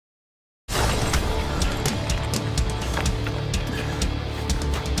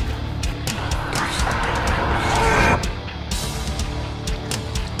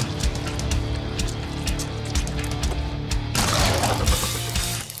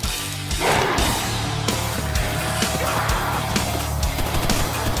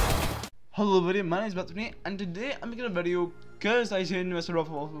Hello everybody, my name is Dempsey, and today I'm making a video because I seen Mr.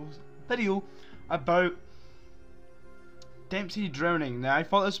 Ruffles video about Dempsey drowning. Now I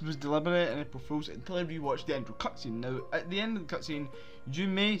thought this was deliberate and April Fool's until I rewatched the intro cutscene. Now at the end of the cutscene you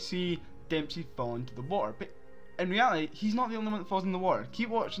may see Dempsey fall into the water, but in reality he's not the only one that falls in the water. Keep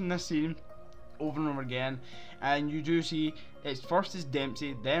watching this scene over and over again and you do see it's first is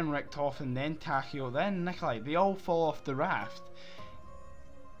Dempsey, then Richtoff, and then Takio, then Nikolai. They all fall off the raft.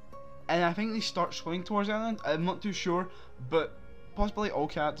 And I think they start swimming towards the island. I'm not too sure, but possibly all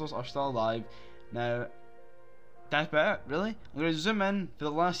characters are still alive. Now, that's about it, really. I'm going to zoom in for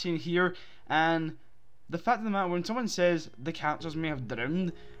the last scene here, and the fact of the matter, when someone says the characters may have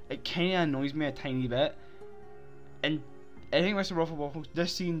drowned, it kind of annoys me a tiny bit. And I think Mr. Ruffles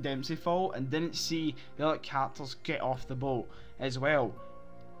just seen Dempsey fall and didn't see the other characters get off the boat as well.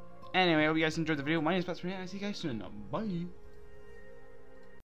 Anyway, I hope you guys enjoyed the video. My name is Dempsey, and I'll see you guys soon. Bye.